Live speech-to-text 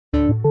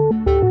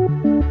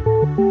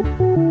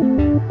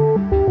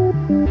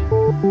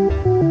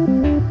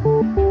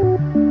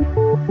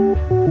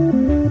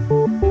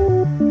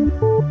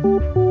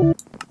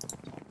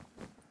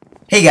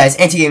Hey guys,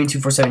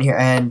 AntiGaming247 here,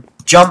 and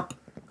jump.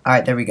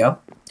 Alright, there we go.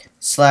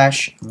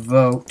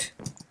 /vote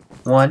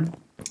 1.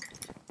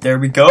 There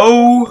we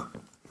go.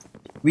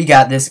 We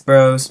got this,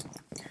 bros.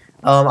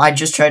 I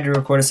just tried to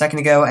record a second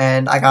ago,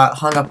 and I got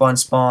hung up on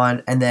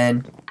spawn, and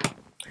then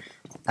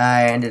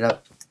I ended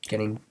up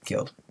getting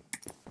killed.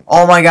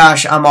 Oh my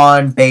gosh, I'm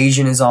on.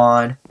 Bayesian is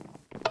on.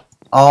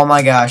 Oh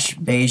my gosh,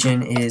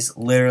 Bayesian is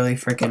literally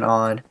freaking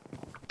on.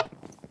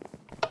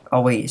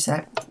 Oh wait, is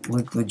that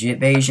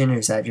legit Bayesian, or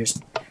is that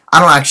just... I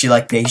don't actually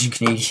like Bayesian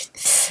Canadian.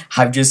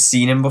 I've just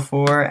seen him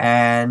before,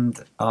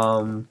 and,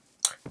 I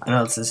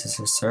know this is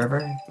his server.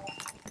 And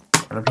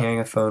I'm hearing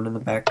a phone in the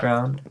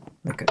background.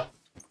 Like a...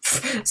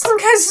 Some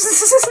guys...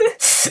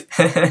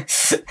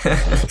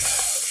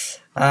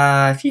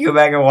 if you go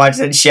back and watch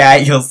that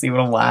chat, you'll see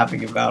what I'm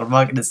laughing about. I'm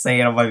not gonna say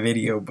it on my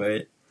video,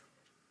 but...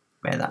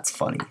 Man, that's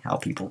funny, how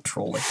people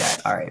troll like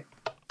that. Alright.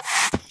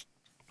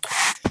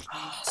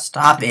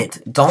 Stop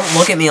it. Don't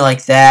look at me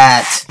like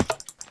that.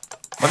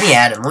 Let me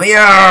add him. Let me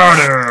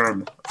add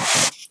him.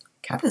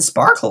 Captain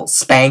Sparkles.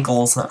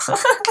 Spankles.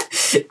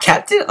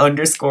 Captain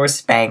 _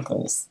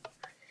 Spankles.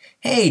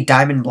 Hey,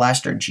 Diamond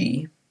Blaster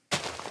G.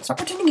 Stop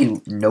pretending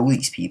you know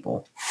these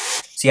people.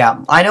 So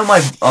yeah, I know my,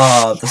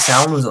 the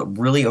sound was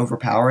really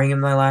overpowering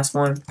in my last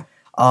one.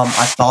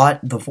 I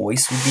thought the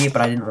voice would be it,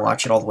 but I didn't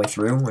watch it all the way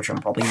through, which I'm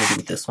probably going to do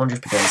with this one,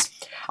 just because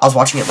I was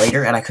watching it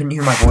later, and I couldn't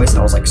hear my voice, and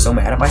I was, like, so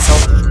mad at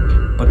myself.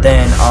 But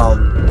then,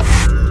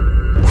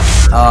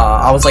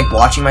 I was, like,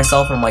 watching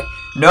myself, and I'm like,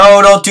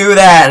 no, don't do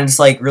that! And it's,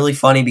 like, really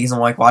funny, because I'm,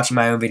 like, watching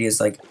my own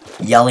videos, like,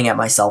 yelling at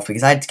myself,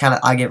 because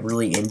I get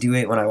really into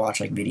it when I watch,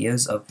 like,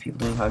 videos of people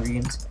doing Hunger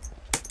Games.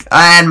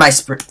 And my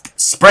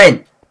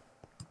sprint!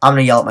 I'm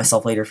gonna yell at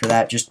myself later for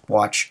that, just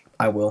watch.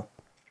 I will.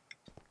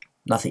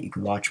 Not that you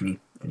can watch me.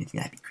 Anything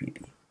that'd be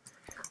creepy.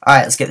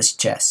 Alright, let's get this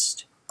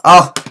chest.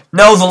 Oh,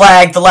 no, the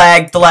lag, the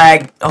lag, the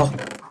lag.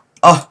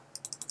 Oh,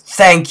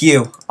 thank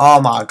you.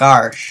 Oh my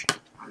gosh.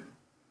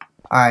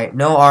 Alright,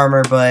 no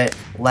armor, but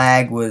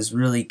lag was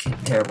really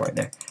terrible right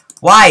there.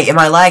 Why am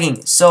I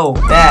lagging so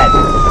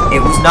bad?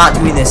 It was not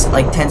doing this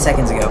like 10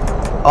 seconds ago.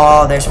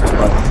 Oh, there's first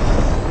blood.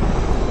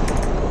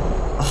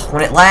 Oh,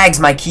 when it lags,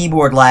 my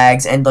keyboard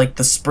lags, and like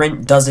the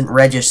sprint doesn't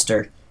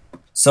register.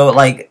 So it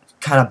like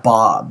kind of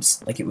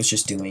bobs, like it was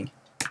just doing.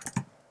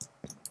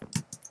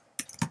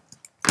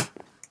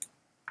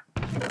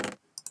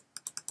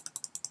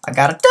 I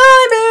got a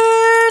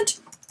diamond!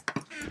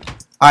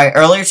 Alright,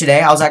 earlier today,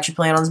 I was actually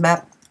playing on this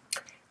map,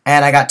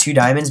 and I got 2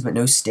 diamonds, but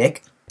no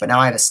stick, but now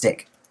I have a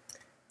stick.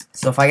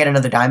 So if I get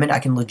another diamond, I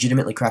can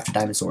legitimately craft a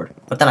diamond sword.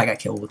 But then I got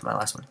killed with my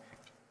last one.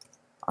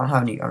 I don't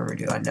have any armor,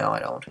 do I? No, I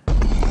don't.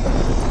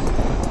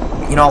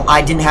 You know,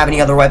 I didn't have any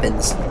other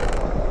weapons.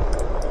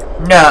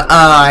 No,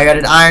 I got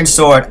an iron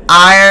sword.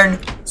 Iron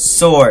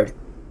sword.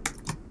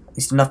 At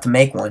least enough to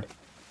make one.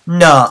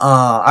 No,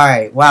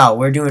 alright, wow,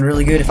 we're doing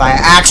really good if I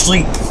actually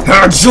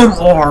had some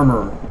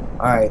armor.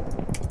 Alright.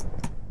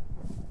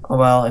 Oh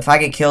well, if I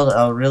get killed,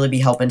 I'll really be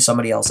helping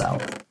somebody else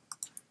out.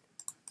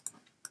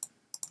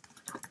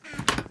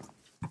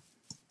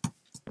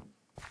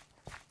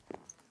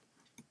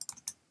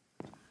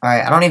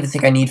 Alright, I don't even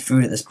think I need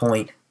food at this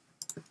point.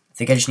 I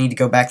think I just need to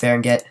go back there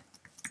and get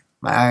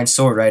my iron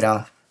sword right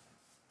off.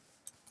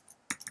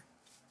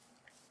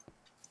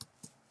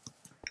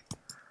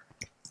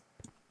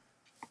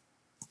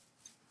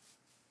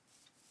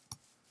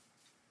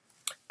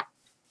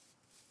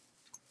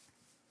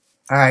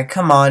 Alright,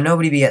 come on.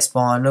 Nobody be at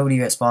spawn. Nobody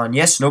be at spawn.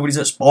 Yes, nobody's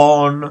at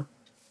spawn.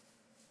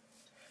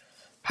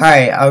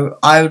 Alright,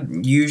 I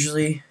would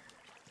usually...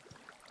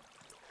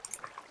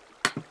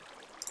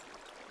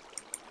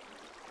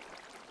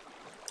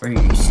 Where are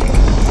you sticking?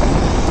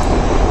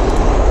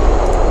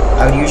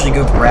 I would usually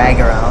go brag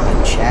around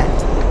and chat.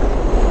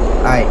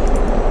 Alright.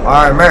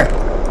 Armor!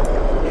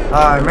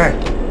 Armor!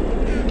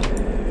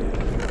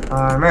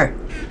 Armor!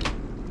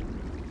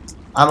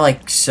 I'm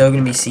like so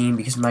gonna be seen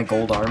because of my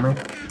gold armor.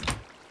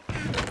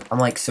 I'm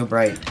like so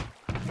bright.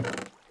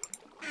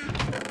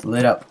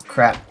 Lit up.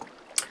 Crap.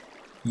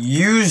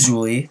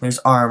 Usually there's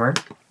armor.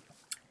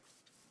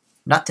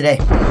 Not today.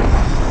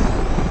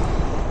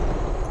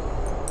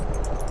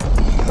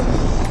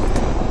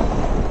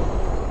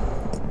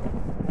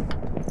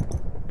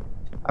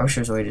 I wish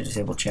there was a way to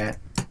disable chat,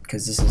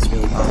 because this is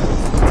really popular.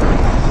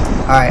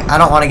 Alright, I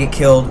don't want to get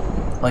killed,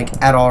 like,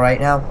 at all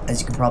right now,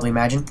 as you can probably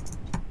imagine.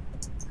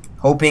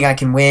 Hoping I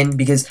can win,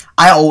 because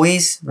I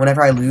always,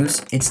 whenever I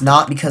lose, it's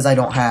not because I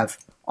don't have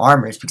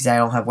armor, it's because I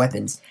don't have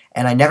weapons.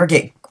 And I never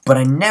get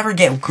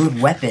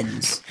good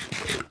weapons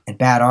and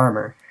bad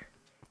armor.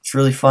 It's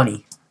really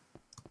funny.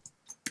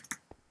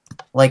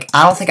 Like,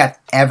 I don't think I've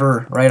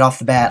ever, right off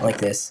the bat, like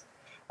this.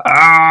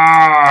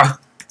 Ah!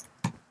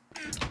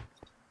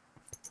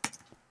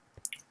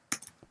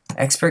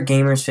 Expert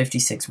Gamers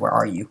 56, where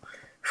are you?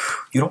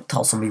 You don't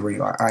tell somebody where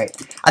you are. Alright.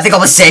 I think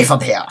I'll be safe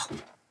up here.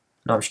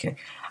 No, I'm just kidding.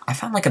 I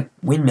found like a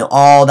windmill.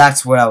 Oh,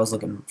 that's what I was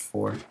looking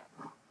for.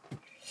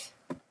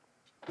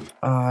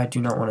 Oh, I do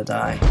not want to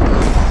die.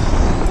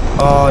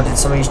 Oh, did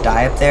somebody just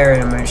die up there?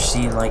 And I'm just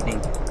seeing lightning.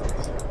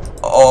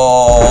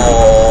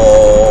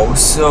 Oh,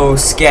 so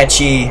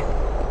sketchy.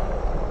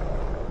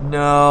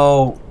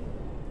 No.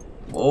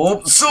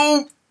 Oh,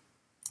 so.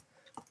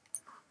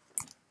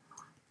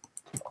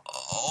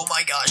 Oh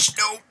my gosh,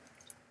 no.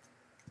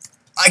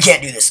 I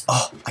can't do this.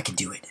 Oh, I can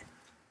do it.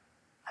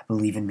 I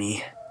believe in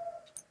me.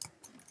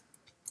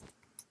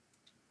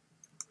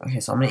 Okay,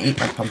 so I'm gonna eat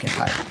my pumpkin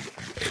pie.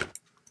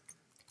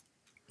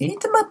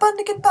 Eat my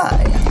pumpkin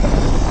pie.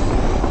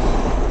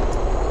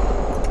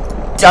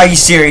 Are you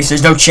serious?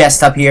 There's no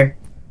chest up here.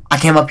 I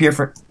came up here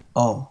for...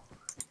 Oh.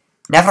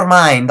 Never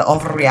mind. The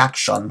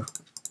overreaction.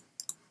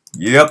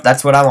 Yep,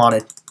 that's what I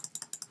wanted.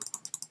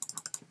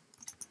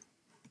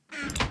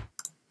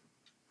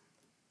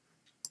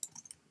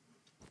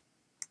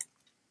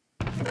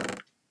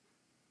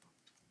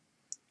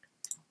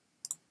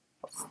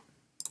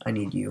 I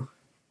need you.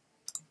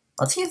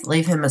 Let's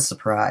leave him a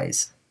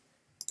surprise.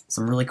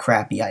 Some really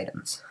crappy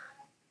items.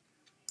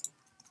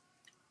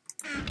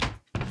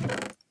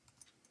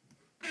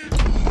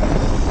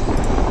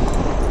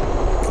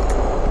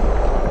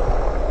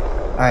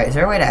 Alright, is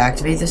there a way to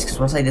activate this? Because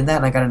once I did that,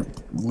 and I got a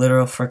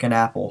literal frickin'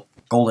 apple.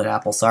 Golden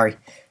apple, sorry.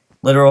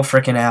 Literal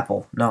frickin'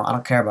 apple. No, I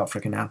don't care about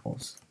frickin'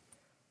 apples.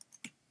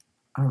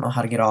 I don't know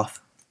how to get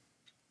off.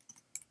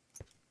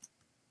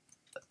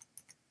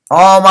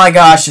 Oh my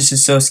gosh, this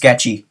is so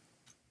sketchy.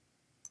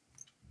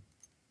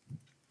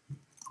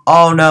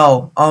 Oh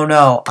no,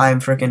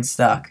 I'm frickin'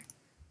 stuck.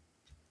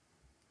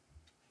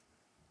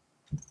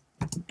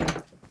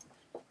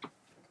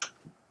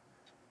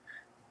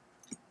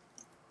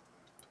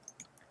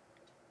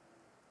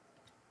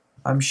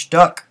 I'm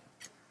stuck.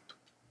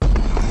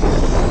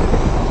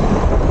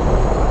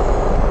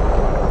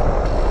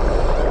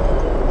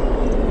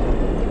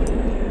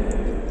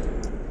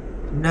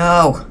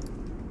 No.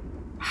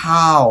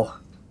 How?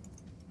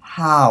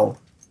 How?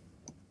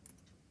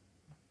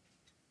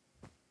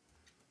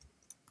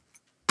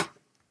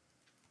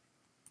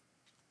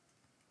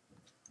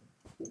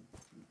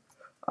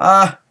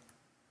 Oh,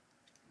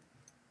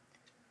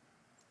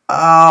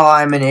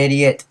 I'm an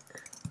idiot.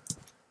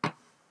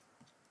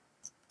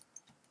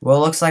 Well,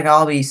 it looks like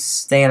I'll be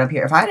staying up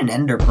here. If I had an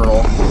ender pearl,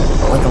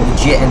 like a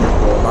legit ender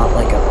pearl, not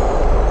like a...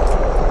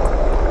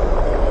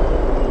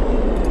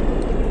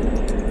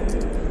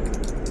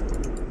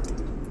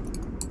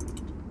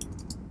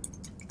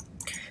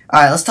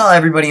 Alright, let's tell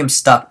everybody I'm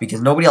stuck,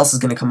 because nobody else is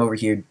going to come over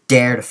here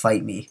dare to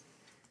fight me.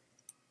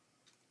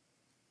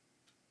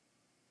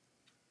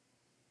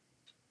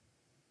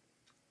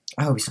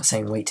 I hope he's not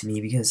saying wait to me,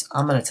 because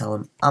I'm going to tell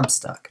him I'm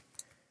stuck.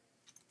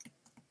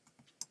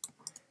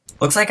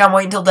 Looks like I'm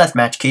waiting till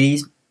deathmatch,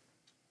 kiddies.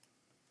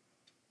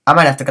 I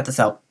might have to cut this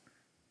out.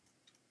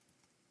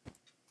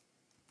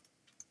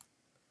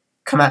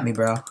 Come at me,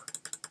 bro.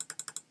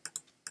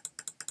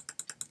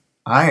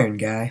 Iron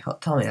guy?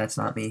 Tell me that's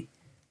not me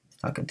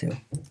talking to.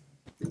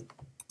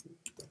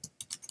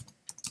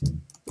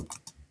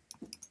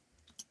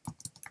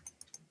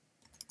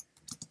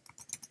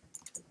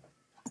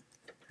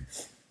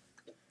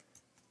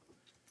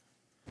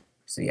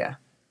 So yeah.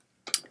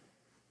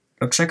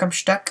 Looks like I'm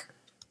stuck.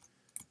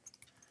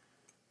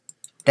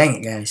 Dang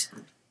it, guys.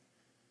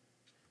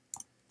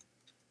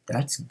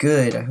 That's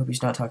good. I hope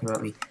he's not talking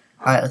about me.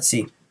 Alright, let's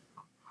see.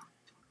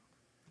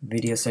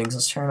 Video settings.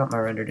 Let's turn up my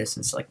render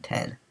distance to like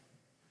 10.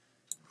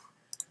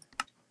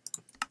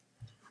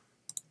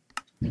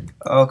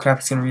 Oh crap,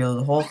 it's gonna reload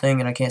the whole thing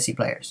and I can't see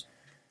players.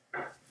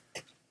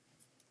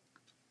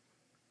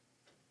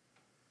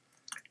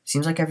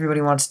 Seems like everybody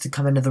wants to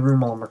come into the room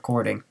while I'm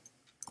recording.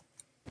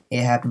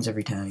 It happens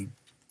every time.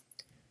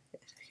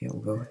 Okay,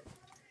 we'll go.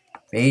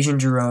 Bayesian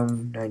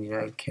Jerome,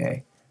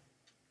 99k.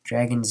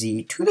 Dragon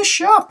Z, to the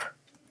shop!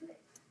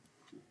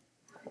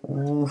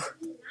 Ooh.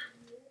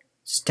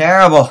 It's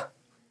terrible.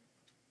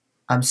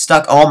 I'm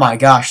stuck. Oh my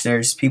gosh,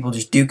 there's people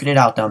just duking it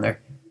out down there.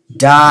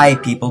 Die,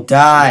 people,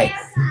 die.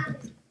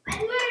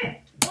 When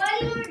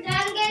we're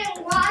done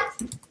getting lost,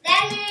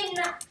 then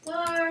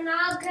we're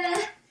not gonna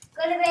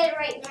go to bed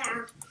right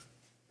now.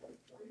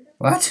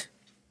 What?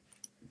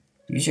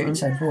 Use your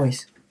inside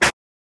voice.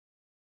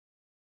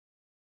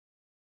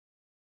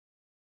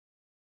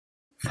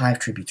 5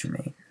 tributes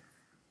remain.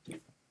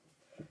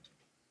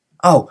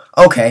 Oh,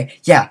 okay,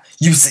 yeah.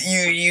 You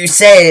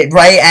say it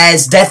right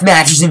as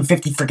deathmatch is in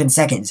 50 freaking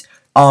seconds.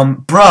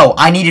 Bro,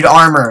 I needed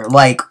armor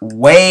like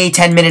way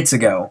 10 minutes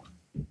ago.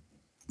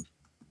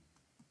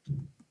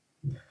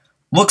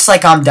 Looks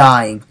like I'm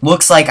dying.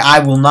 Looks like I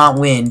will not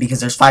win because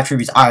there's 5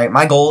 tributes. Alright,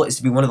 my goal is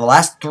to be one of the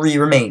last 3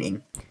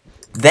 remaining.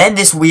 Then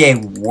this will be a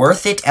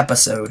worth it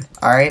episode.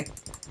 Alright?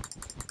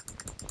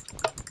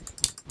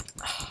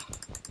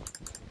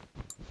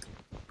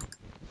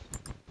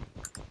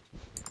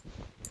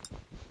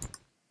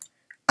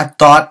 I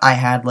thought I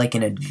had like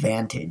an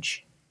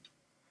advantage.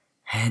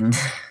 And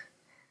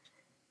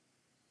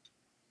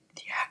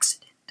the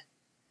accident.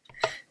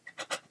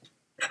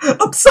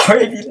 I'm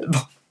sorry if you didn't.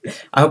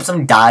 I hope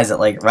someone dies at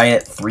like right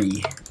at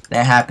 3.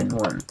 That happened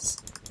once.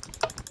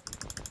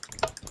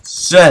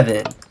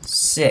 7,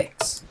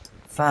 6,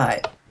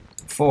 5,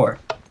 4,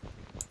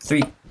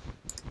 3,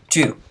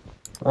 2,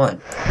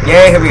 1.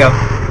 Yay, here we go.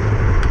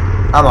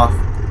 I'm off.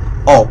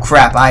 Oh,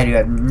 crap. I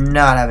do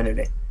not have an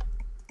day.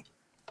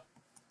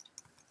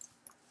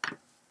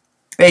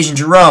 Bayesian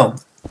Jerome,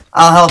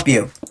 I'll help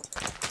you.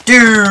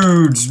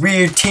 Dudes,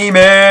 we're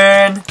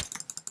teaming.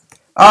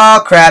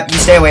 Oh, crap. You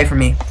stay away from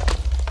me.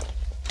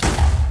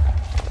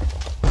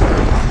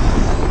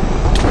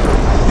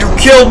 You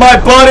killed my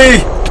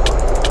buddy!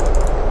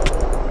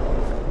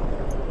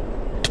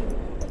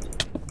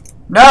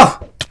 No!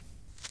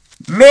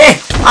 Me!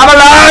 I'm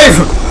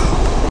alive!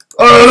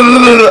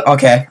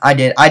 Okay, I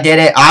did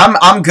it.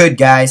 I'm good,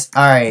 guys.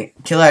 Alright,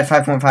 killer had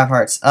 5.5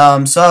 hearts.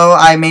 So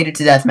I made it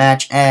to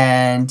deathmatch,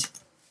 and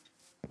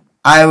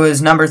I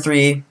was number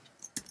 3,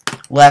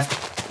 left.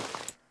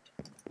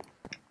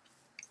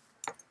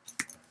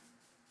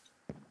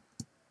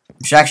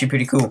 Which is actually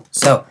pretty cool.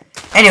 So,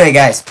 anyway,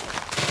 guys,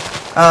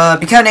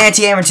 become an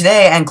anti-gamer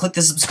today, and click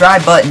the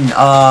subscribe button.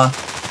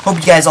 Hope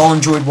you guys all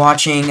enjoyed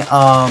watching.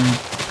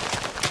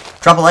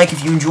 Drop a like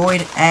if you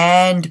enjoyed,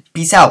 and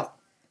peace out.